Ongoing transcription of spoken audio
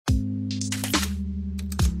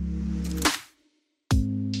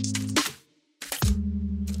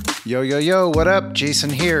Yo, yo, yo, what up?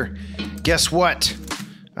 Jason here. Guess what?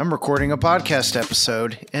 I'm recording a podcast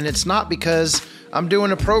episode, and it's not because I'm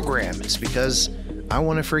doing a program. It's because I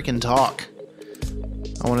want to freaking talk.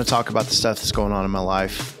 I want to talk about the stuff that's going on in my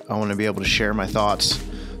life. I want to be able to share my thoughts.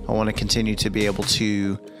 I want to continue to be able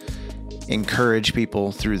to encourage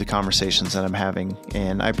people through the conversations that I'm having.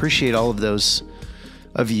 And I appreciate all of those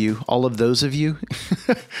of you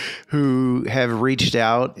who have reached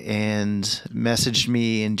out and messaged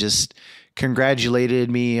me and just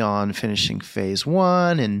congratulated me on finishing phase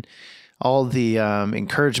 1 and all the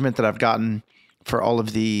encouragement that I've gotten for all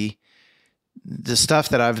of the stuff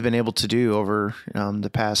that I've been able to do over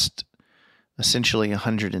the past essentially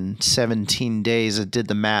 117 days. I did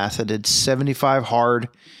the math. I did 75 hard,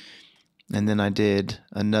 and then I did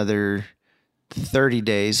another 30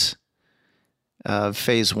 days of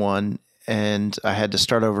phase 1, and I had to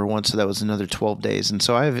start over once, so that was another 12 days. And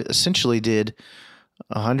so I essentially did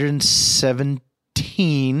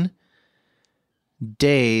 117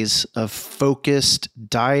 days of focused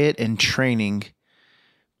diet and training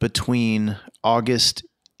between August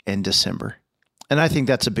and December. And I think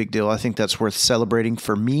that's a big deal. I think that's worth celebrating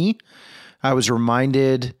for me. I was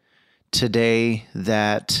reminded today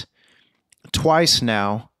that twice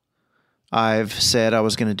now I've said I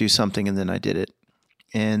was going to do something and then I did it.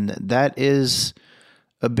 And that is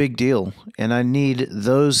a big deal. And I need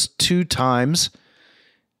those 2 times.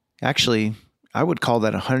 Actually, I would call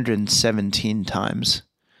that 117 times.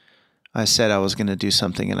 I said I was going to do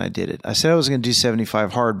something and I did it. I said I was going to do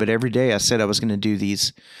 75 hard, but every day I said I was going to do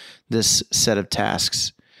this set of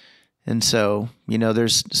tasks. And so,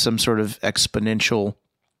 there's some sort of exponential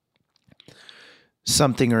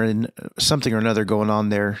something or another going on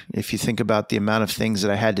there. If you think about the amount of things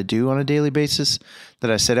that I had to do on a daily basis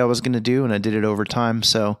that I said I was going to do, and I did it over time.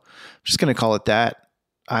 So I'm just going to call it that.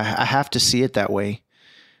 I have to see it that way.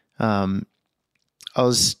 I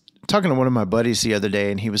was talking to one of my buddies the other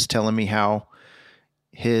day, and he was telling me how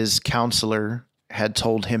his counselor had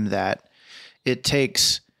told him that it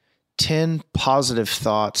takes 10 positive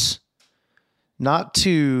thoughts not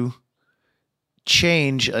to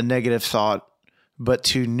change a negative thought, but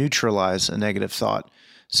to neutralize a negative thought.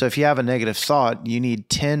 So if you have a negative thought, you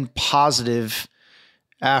need 10 positive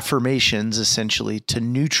affirmations, essentially, to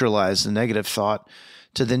neutralize the negative thought,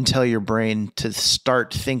 to then tell your brain to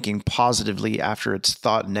start thinking positively after it's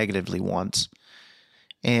thought negatively once.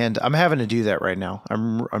 And I'm having to do that right now.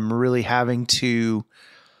 I'm really having to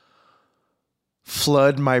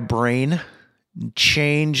flood my brain,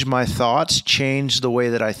 change my thoughts, change the way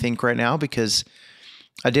that I think right now, because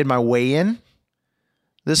I did my weigh-in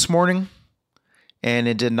this morning, and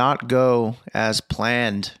it did not go as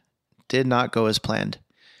planned.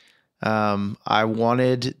 I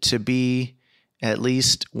wanted to be at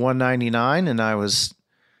least 199, and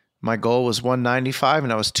my goal was 195,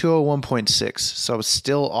 and I was 201.6. So I was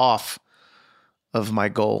still off of my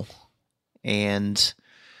goal. And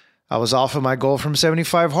I was off of my goal from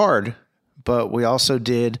 75 hard, but we also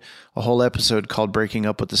did a whole episode called Breaking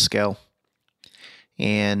Up with the Scale.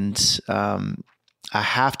 And I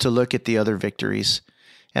have to look at the other victories.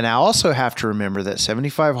 And I also have to remember that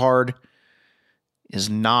 75 hard is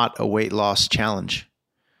not a weight loss challenge.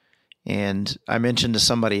 And I mentioned to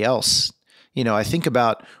somebody else, I think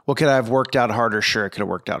about, well, could I have worked out harder? Sure, I could have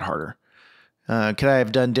worked out harder. Could I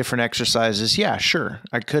have done different exercises? Yeah, sure,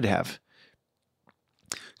 I could have.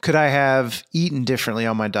 Could I have eaten differently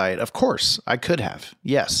on my diet? Of course, I could have.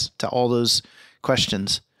 Yes, to all those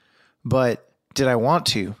questions. But did I want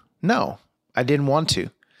to? No. I didn't want to.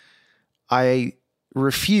 I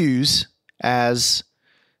refuse, as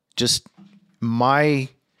just my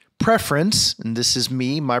preference, and this is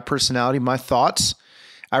me, my personality, my thoughts,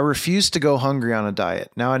 I refuse to go hungry on a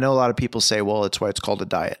diet. Now, I know a lot of people say, well, that's why it's called a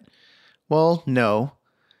diet. Well, no,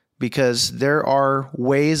 because there are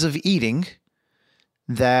ways of eating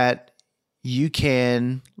that you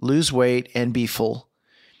can lose weight and be full.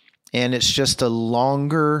 And it's just a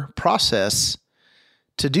longer process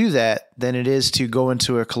to do that than it is to go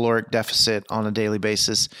into a caloric deficit on a daily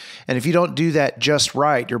basis. And if you don't do that just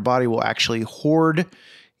right, your body will actually hoard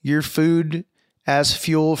your food as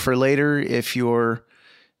fuel for later if you're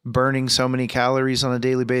burning so many calories on a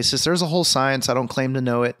daily basis. There's a whole science. I don't claim to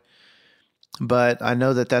know it, but I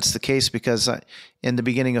know that that's the case because in the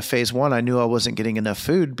beginning of phase 1, I knew I wasn't getting enough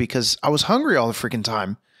food because I was hungry all the freaking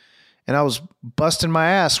time. And I was busting my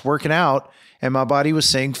ass working out, and my body was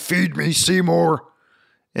saying, "Feed me, Seymour."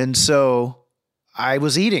 And so I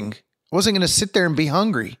was eating. I wasn't going to sit there and be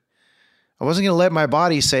hungry. I wasn't going to let my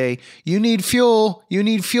body say, you need fuel,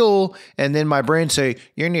 and then my brain say,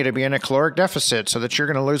 you need to be in a caloric deficit so that you're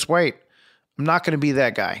going to lose weight. I'm not going to be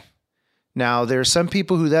that guy. Now, there are some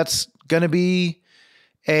people who that's going to be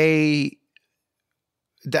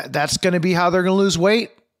that's going to be how they're going to lose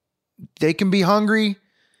weight. They can be hungry.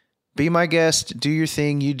 Be my guest. Do your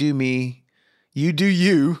thing. You do me. You do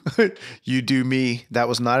you. You do me. That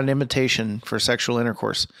was not an imitation for sexual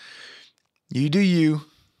intercourse. You do you.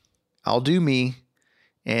 I'll do me.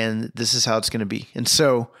 And this is how it's going to be. And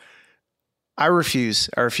so I refuse.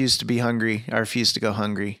 I refuse to be hungry. I refuse to go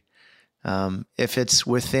hungry. If it's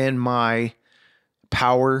within my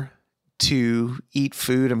power to eat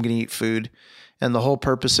food, I'm going to eat food. And the whole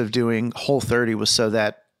purpose of doing Whole30 was so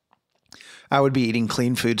that I would be eating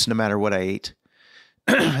clean foods no matter what I ate.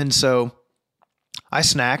 And so I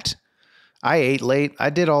snacked. I ate late. I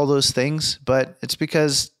did all those things, but it's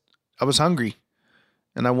because I was hungry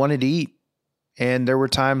and I wanted to eat. And there were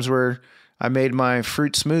times where I made my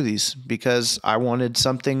fruit smoothies because I wanted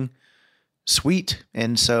something sweet.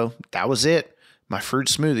 And so that was it, my fruit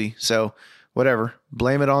smoothie. So whatever,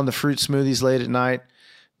 blame it on the fruit smoothies late at night.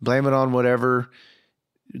 Blame it on whatever.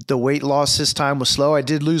 The weight loss this time was slow. I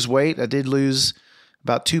did lose weight. I did lose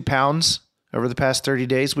about 2 pounds over the past 30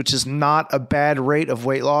 days, which is not a bad rate of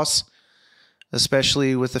weight loss,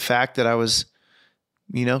 especially with the fact that I was,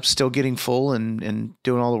 still getting full and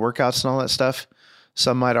doing all the workouts and all that stuff.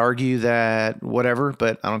 Some might argue that whatever,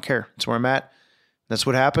 but I don't care. It's where I'm at. That's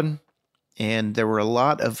what happened. And there were a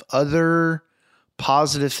lot of other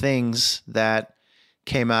positive things that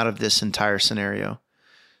came out of this entire scenario.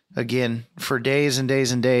 Again, for days and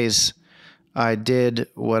days and days, I did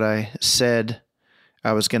what I said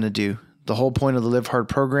I was going to do. The whole point of the Live Hard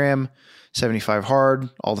program, 75 Hard,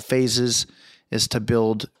 all the phases, is to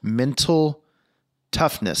build mental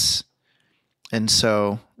toughness. And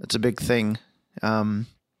so it's a big thing. Being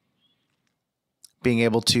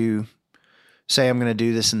able to say, I'm going to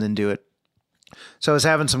do this and then do it. So I was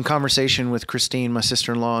having some conversation with Christine, my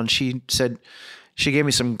sister-in-law, and she gave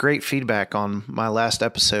me some great feedback on my last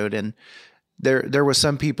episode. And there was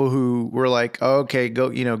some people who were like, oh, okay, go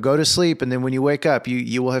to sleep. And then when you wake up,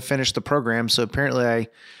 you will have finished the program. So apparently I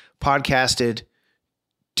podcasted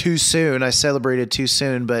too soon. I celebrated too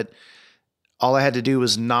soon, but all I had to do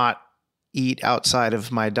was not eat outside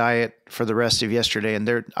of my diet for the rest of yesterday.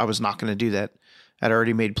 And I was not going to do that. I'd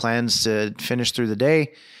already made plans to finish through the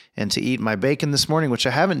day and to eat my bacon this morning, which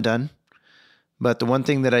I haven't done. But the one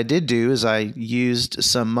thing that I did do is I used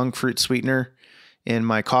some monk fruit sweetener in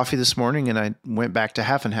my coffee this morning, and I went back to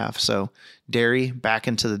half and half. So dairy back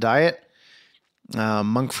into the diet,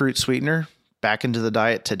 monk fruit sweetener back into the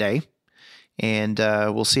diet today, and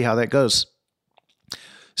we'll see how that goes.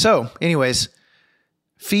 So anyways,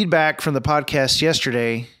 feedback from the podcast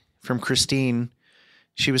yesterday from Christine.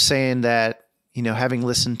 She was saying that, having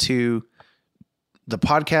listened to the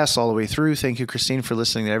podcast all the way through. Thank you, Christine, for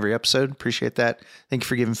listening to every episode. Appreciate that. Thank you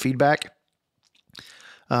for giving feedback.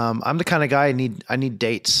 I'm the kind of guy I need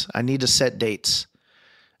dates. I need to set dates.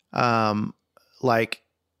 Like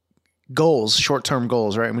goals, short-term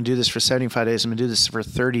goals, right? I'm going to do this for 75 days. I'm going to do this for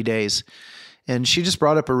 30 days. And she just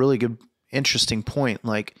brought up a really good, interesting point.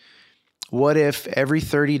 Like, what if every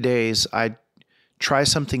 30 days I try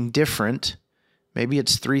something different? Maybe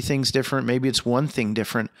it's 3 things different. Maybe it's 1 thing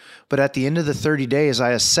different. But at the end of the 30 days,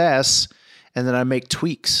 I assess and then I make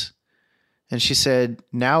tweaks. And she said,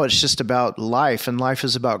 now it's just about life, and life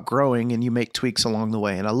is about growing, and you make tweaks along the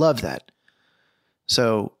way. And I love that.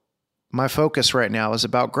 So my focus right now is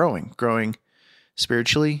about growing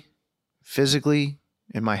spiritually, physically,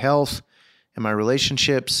 in my health, in my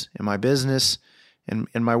relationships, in my business,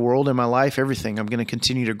 in my world, in my life, everything. I'm going to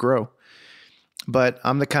continue to grow. But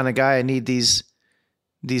I'm the kind of guy, I need these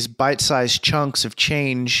bite-sized chunks of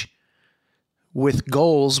change with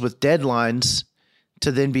goals, with deadlines,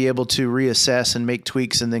 to then be able to reassess and make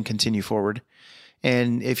tweaks and then continue forward.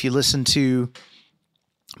 And if you listen to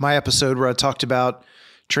my episode where I talked about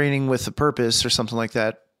training with a purpose or something like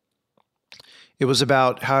that, it was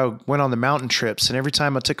about how I went on the mountain trips. And every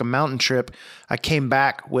time I took a mountain trip, I came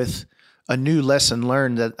back with a new lesson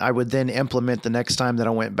learned that I would then implement the next time that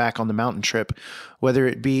I went back on the mountain trip, whether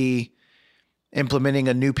it be implementing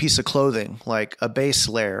a new piece of clothing, like a base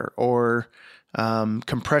layer or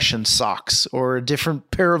compression socks, or a different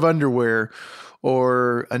pair of underwear,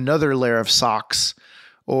 or another layer of socks,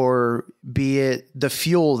 or be it the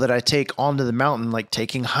fuel that I take onto the mountain, like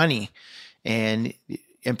taking honey and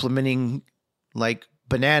implementing like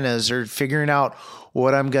bananas, or figuring out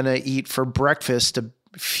what I'm going to eat for breakfast to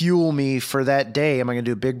fuel me for that day. Am I going to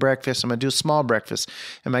do a big breakfast? Am I going to do a small breakfast?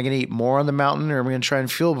 Am I going to eat more on the mountain, or am I going to try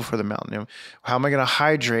and fuel before the mountain? How am I going to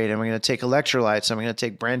hydrate? Am I going to take electrolytes? Am I going to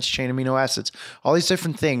take branched chain amino acids? All these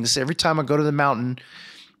different things. Every time I go to the mountain,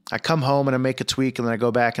 I come home and I make a tweak and then I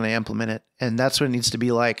go back and I implement it. And that's what it needs to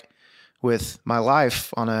be like with my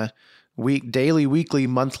life on a daily, weekly,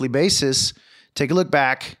 monthly basis. Take a look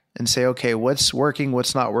back and say, okay, what's working?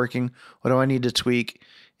 What's not working? What do I need to tweak?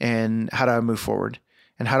 And how do I move forward?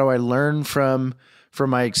 And how do I learn from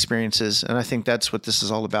my experiences? And I think that's what this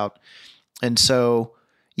is all about. And so,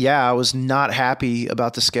 yeah, I was not happy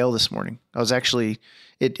about the scale this morning. I was actually,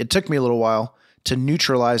 it took me a little while to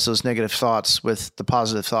neutralize those negative thoughts with the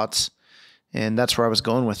positive thoughts. And that's where I was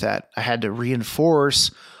going with that. I had to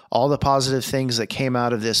reinforce all the positive things that came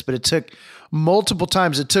out of this, but it took multiple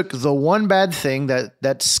times. It took the one bad thing,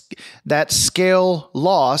 that scale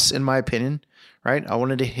loss, in my opinion, right? I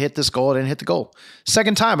wanted to hit this goal. I didn't hit the goal.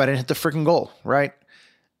 Second time, I didn't hit the freaking goal, right?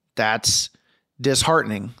 That's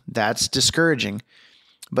disheartening. That's discouraging.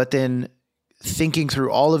 But then thinking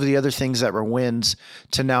through all of the other things that were wins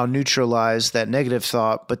to now neutralize that negative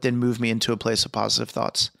thought, but then move me into a place of positive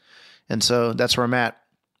thoughts. And so that's where I'm at.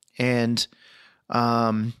 And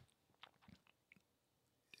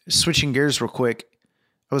switching gears real quick,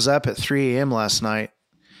 I was up at 3 a.m. last night.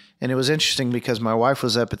 And it was interesting because my wife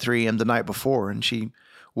was up at 3 a.m. the night before, and she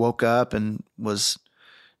woke up and was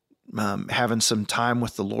having some time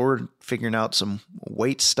with the Lord, figuring out some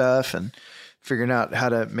weight stuff and figuring out how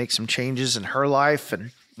to make some changes in her life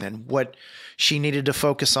and what she needed to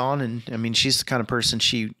focus on. And I mean, she's the kind of person,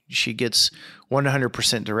 she gets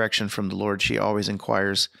 100% direction from the Lord. She always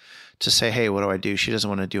inquires to say, hey, what do I do? She doesn't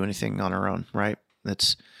want to do anything on her own, right?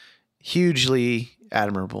 That's hugely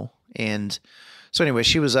admirable. And so anyway,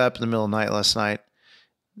 she was up in the middle of the night last night,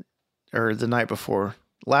 or the night before.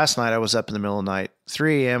 Last night I was up in the middle of the night.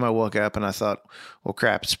 3 a.m. I woke up and I thought, well,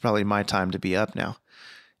 crap, it's probably my time to be up now.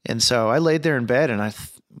 And so I laid there in bed and I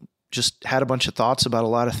just had a bunch of thoughts about a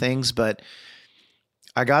lot of things, but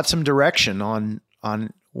I got some direction on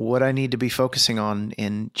what I need to be focusing on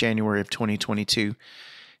in January of 2022.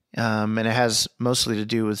 And it has mostly to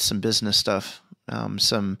do with some business stuff,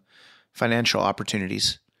 some financial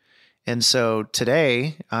opportunities. And so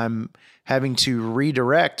today I'm having to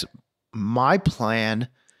redirect my plan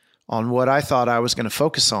on what I thought I was going to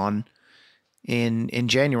focus on in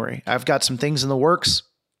January. I've got some things in the works,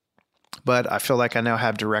 but I feel like I now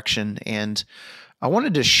have direction. And I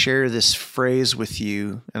wanted to share this phrase with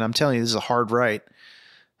you. And I'm telling you, this is a hard right.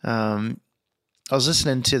 I was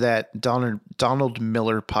listening to that Donald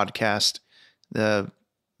Miller podcast, the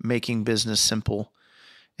Making Business Simple.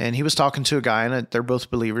 And he was talking to a guy, and they're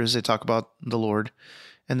both believers. They talk about the Lord.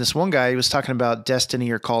 And this one guy, he was talking about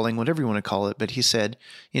destiny or calling, whatever you want to call it. But he said,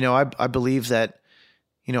 I believe that,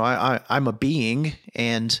 I'm a being,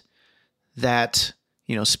 and that,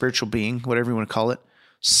 spiritual being, whatever you want to call it,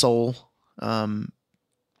 soul,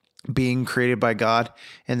 being created by God,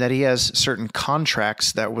 and that he has certain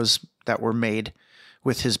contracts that were made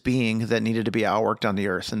with his being that needed to be outworked on the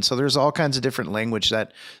earth. And so there's all kinds of different language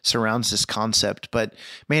that surrounds this concept. But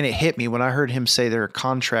man, it hit me when I heard him say there are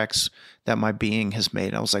contracts that my being has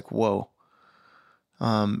made. I was like, whoa.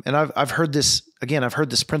 And I've heard this, again, I've heard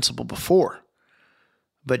this principle before,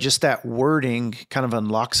 but just that wording kind of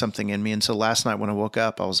unlocked something in me. And so last night when I woke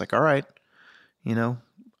up, I was like, all right,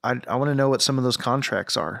 I want to know what some of those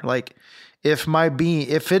contracts are. Like if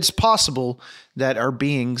it's possible that our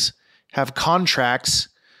beings have contracts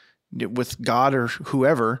with God or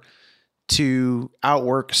whoever to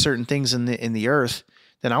outwork certain things in the earth,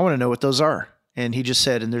 then I want to know what those are. And he just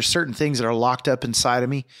said, and there's certain things that are locked up inside of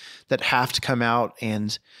me that have to come out,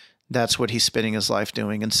 and that's what he's spending his life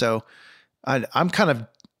doing. And so I'm kind of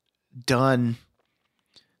done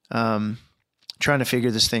trying to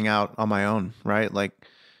figure this thing out on my own, right? Like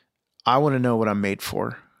I want to know what I'm made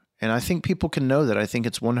for. And I think people can know that. I think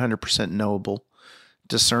it's 100% knowable,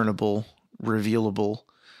 discernible, revealable,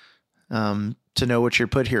 to know what you're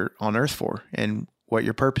put here on earth for and what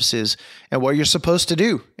your purpose is and what you're supposed to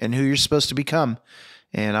do and who you're supposed to become.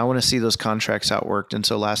 And I want to see those contracts outworked. And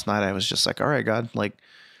so last night I was just like, all right, God, like,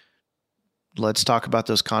 let's talk about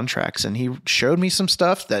those contracts. And he showed me some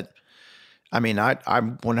stuff that, I'm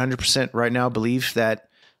 100% right now believe that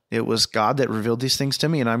it was God that revealed these things to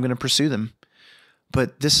me, and I'm going to pursue them.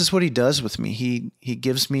 But this is what he does with me. He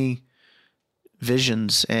gives me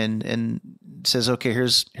visions and says, okay,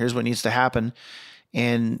 here's what needs to happen.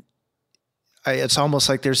 And it's almost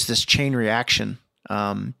like there's this chain reaction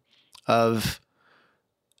of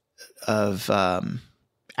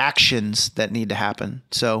actions that need to happen.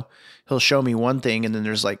 So he'll show me one thing, and then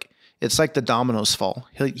there's it's like the dominoes fall.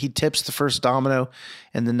 He tips the first domino,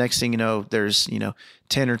 and the next thing you know, there's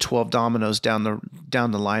 10 or 12 dominoes down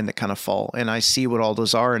the line that kind of fall. And I see what all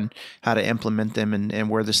those are and how to implement them and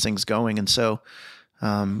where this thing's going. And so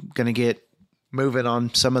I'm going to get moving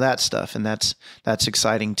on some of that stuff, and that's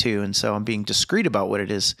exciting too. And so I'm being discreet about what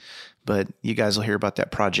it is, but you guys will hear about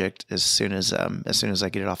that project as soon as I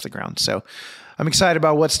get it off the ground. So I'm excited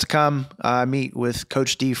about what's to come. I meet with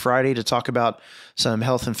Coach D Friday to talk about some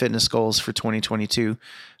health and fitness goals for 2022.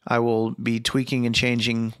 I will be tweaking and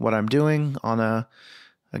changing what I'm doing on a,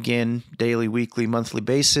 again, daily, weekly, monthly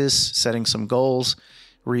basis, setting some goals,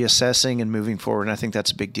 reassessing, and moving forward. And I think that's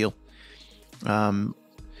a big deal.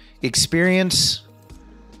 Experience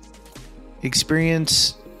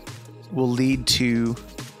will lead to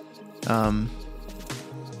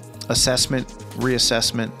assessment,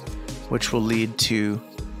 reassessment, which will lead to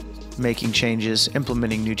making changes,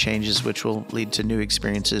 implementing new changes, which will lead to new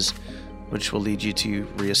experiences, which will lead you to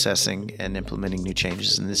reassessing and implementing new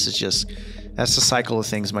changes. And this is that's the cycle of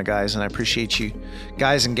things, my guys. And I appreciate you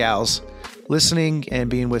guys and gals listening and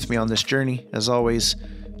being with me on this journey. As always,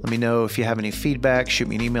 let me know if you have any feedback. Shoot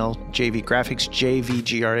me an email, jvgrafiks,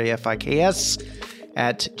 JVGRAFIKS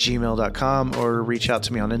 @gmail.com, or reach out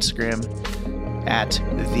to me on Instagram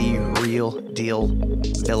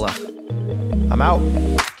 @TheRealDealVilla. I'm out.